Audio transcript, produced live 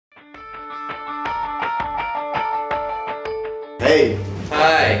Hey.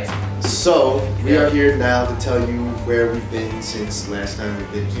 Hi. So, we are here now to tell you where we've been since last time we've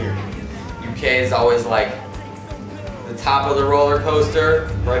been here. UK is always like the top of the roller coaster,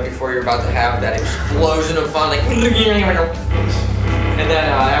 right before you're about to have that explosion of fun, like. And then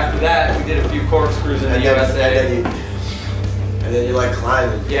after that, we did a few corkscrews in the USA. And then you're like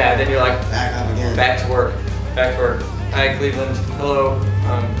climbing. Yeah, then you're like back up again. Back to work. Back to work. Hi, Cleveland. Hello.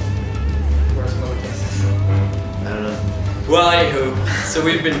 Where's Moses? I don't know. Well, anywho, so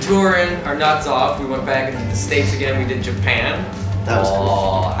we've been touring our nuts off. We went back into the States again. We did Japan. That was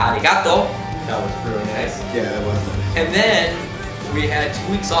cool. Arigato. That was really nice. Yeah, that was. And then we had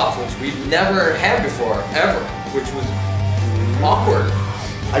 2 weeks off, which we'd never had before, ever, which was awkward.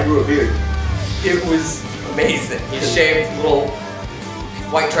 I grew a beard. It was amazing. He shaved little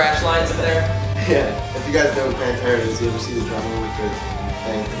white trash lines in there. Yeah. If you guys know what Pantera is, you ever see the drama with the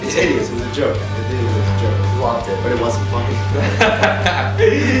thing? It's hideous. It was a joke. I did it as a joke. Loved it. But it wasn't funny.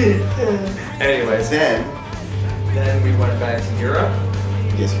 Anyways. Then we went back to Europe.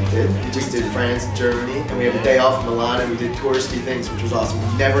 Yes, we did. We just did France and Germany, and we have a day off in Milan, and we did touristy things, which was awesome.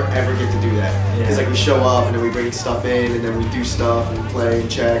 We never ever get to do that. Because like we show up, and then we bring stuff in, and then we do stuff, and play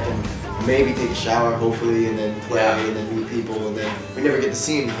and check, and maybe take a shower, hopefully, and then play, and then meet people, and then we never get to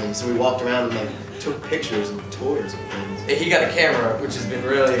see anything. So we walked around and like took pictures and tours and things. He got a camera, which has been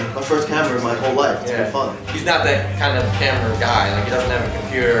really my first camera in my whole life. It's been fun. He's not that kind of camera guy. Like he doesn't have a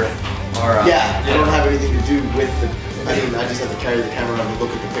computer or you don't have anything to do with the. I mean, I just have to carry the camera around and look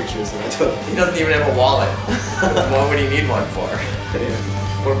at the pictures that I took. He doesn't even have a wallet. What would he need one for?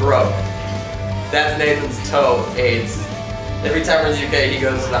 We're broke. That's Nathan's toe aids. Every time we're in the UK, he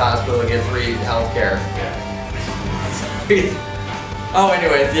goes to the hospital and gets free health care. Oh,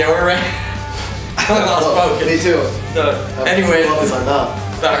 anyways, yeah, we're right. I lost focus. Me too. So, anyways,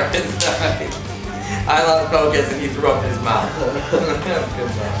 sorry. I lost focus and he threw up in his mouth.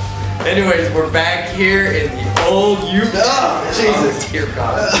 Good stuff. Anyways, we're back here in the old UK. Oh, Jesus. Oh, dear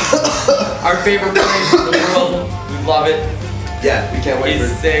God. Our favorite place in the world. We love it. Yeah, we can't wait for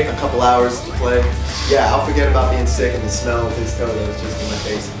sick. A couple hours to play. Yeah, I'll forget about being sick and the smell of his toe that was just in my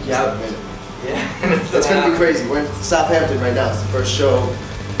face. Yeah. That's gonna be crazy. We're in Southampton right now. It's the first show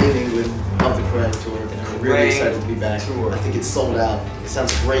in England of the Kerrang tour. I'm really excited to be back. I think it's sold out. It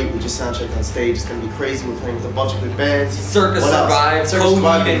sounds great. We just soundchecked on stage. It's gonna be crazy. We're playing with a bunch of good bands. Circus Survive. Circus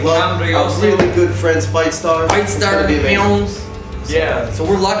Survive. Our really good friends, Fight Star. Fight Star Films. Yeah. So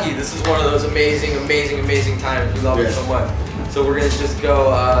we're lucky. This is one of those amazing times. We love it so much. So we're gonna just go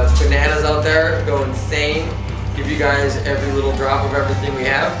bananas out there, go insane, give you guys every little drop of everything we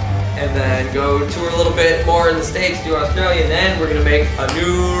have, and then go tour a little bit more in the States, do Australia, and then we're gonna make a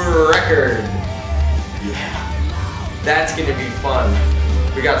new record. Yeah. That's gonna be fun.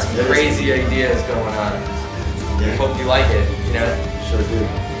 We got some crazy ideas going on. Yeah. Hope you like it, you know? Sure do.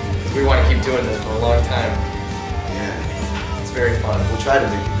 We want to keep doing this for a long time. Yeah. It's very fun. We'll try to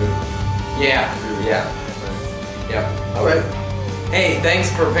make it good. Yeah. Yeah. Yeah. Alright. Hey, thanks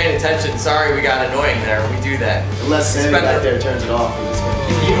for paying attention. Sorry we got annoying there. We do that. Unless Sammy back there turns it off, we're just gonna